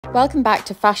Welcome back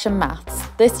to Fashion Maths,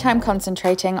 this time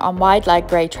concentrating on wide leg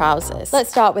grey trousers. Let's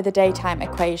start with the daytime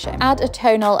equation. Add a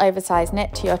tonal oversized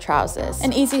knit to your trousers.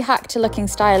 An easy hack to looking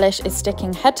stylish is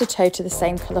sticking head to toe to the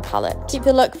same colour palette. Keep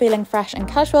the look feeling fresh and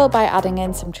casual by adding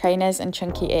in some trainers and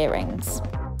chunky earrings.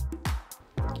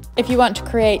 If you want to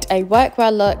create a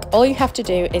workwear look, all you have to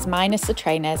do is minus the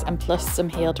trainers and plus some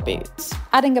heeled boots.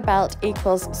 Adding a belt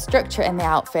equals structure in the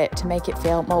outfit to make it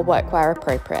feel more workwear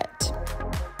appropriate.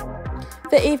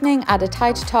 For evening, add a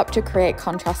tighter top to create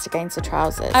contrast against the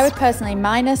trousers. I would personally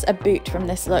minus a boot from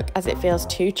this look as it feels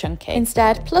too chunky.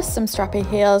 Instead, plus some strappy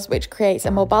heels, which creates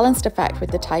a more balanced effect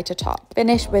with the tighter top.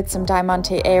 Finish with some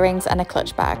diamante earrings and a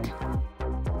clutch bag.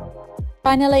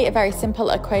 Finally, a very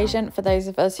simple equation for those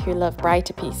of us who love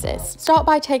brighter pieces. Start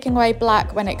by taking away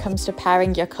black when it comes to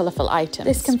pairing your colourful items.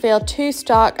 This can feel too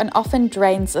stark and often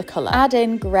drains the colour. Add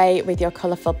in grey with your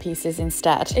colourful pieces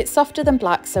instead. It's softer than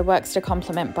black, so works to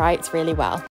complement brights really well.